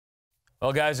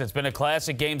Well, guys, it's been a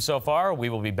classic game so far. We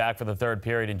will be back for the third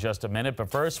period in just a minute. But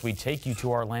first, we take you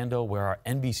to Orlando, where our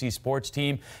NBC sports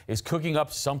team is cooking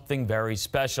up something very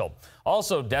special.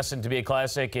 Also destined to be a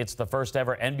classic, it's the first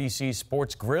ever NBC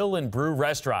Sports Grill and Brew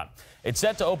restaurant. It's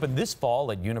set to open this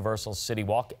fall at Universal's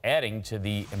CityWalk, adding to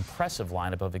the impressive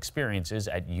lineup of experiences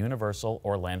at Universal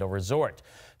Orlando Resort.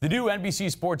 The new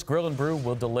NBC Sports Grill and Brew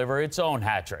will deliver its own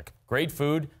hat trick. Great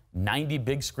food, 90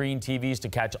 big screen TVs to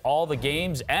catch all the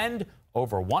games, and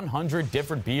over 100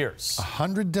 different beers.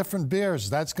 100 different beers.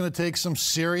 That's going to take some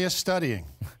serious studying.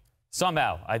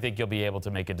 Somehow, I think you'll be able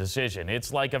to make a decision.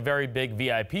 It's like a very big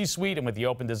VIP suite, and with the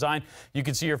open design, you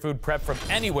can see your food prepped from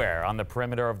anywhere on the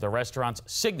perimeter of the restaurant's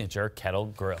signature kettle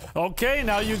grill. Okay,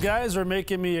 now you guys are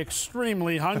making me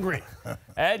extremely hungry.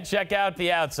 And check out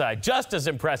the outside. Just as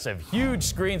impressive. Huge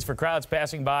screens for crowds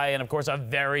passing by, and of course, a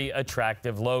very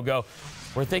attractive logo.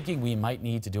 We're thinking we might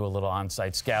need to do a little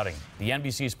on-site scouting. The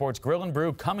NBC Sports Grill and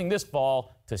Brew coming this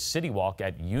fall to CityWalk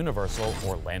at Universal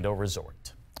Orlando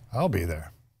Resort. I'll be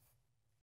there.